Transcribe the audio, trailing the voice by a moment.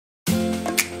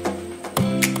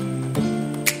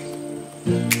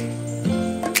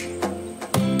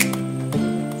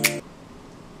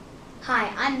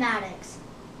Maddox.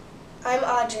 I'm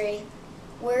Audrey.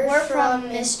 We're from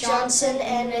Miss Johnson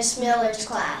and Miss Miller's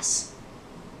class.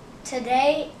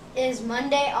 Today is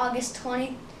Monday, August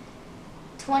 28th,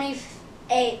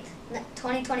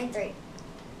 2023.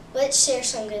 Let's share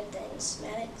some good things,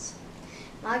 Maddox.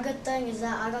 My good thing is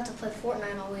that I got to play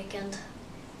Fortnite all weekend.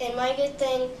 And my good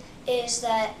thing is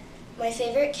that my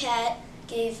favorite cat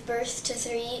gave birth to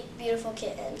 3 beautiful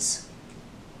kittens.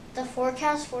 The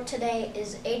forecast for today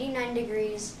is 89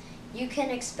 degrees. You can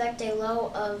expect a low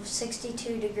of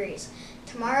 62 degrees.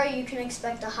 Tomorrow you can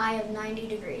expect a high of 90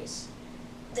 degrees.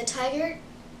 The Tiger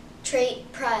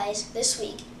Trait Prize this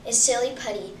week is Silly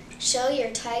Putty. Show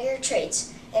your tiger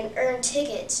traits and earn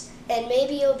tickets, and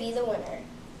maybe you'll be the winner.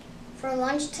 For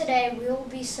lunch today, we will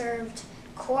be served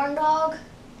corn dog,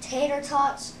 tater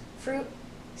tots, fruit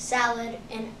salad,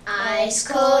 and ice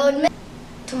cold milk.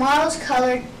 Tomorrow's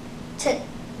color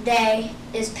today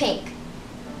is pink.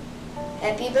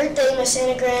 Happy birthday, Miss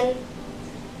Annagren.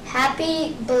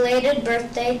 Happy belated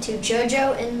birthday to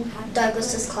JoJo in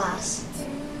Douglas's class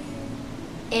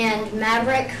and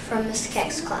Maverick from Miss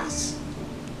Keck's class.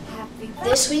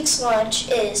 This week's lunch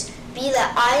is Be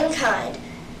the Eye and Kind.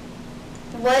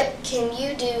 What can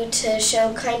you do to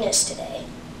show kindness today?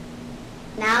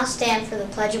 Now stand for the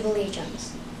Pledge of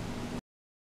Allegiance.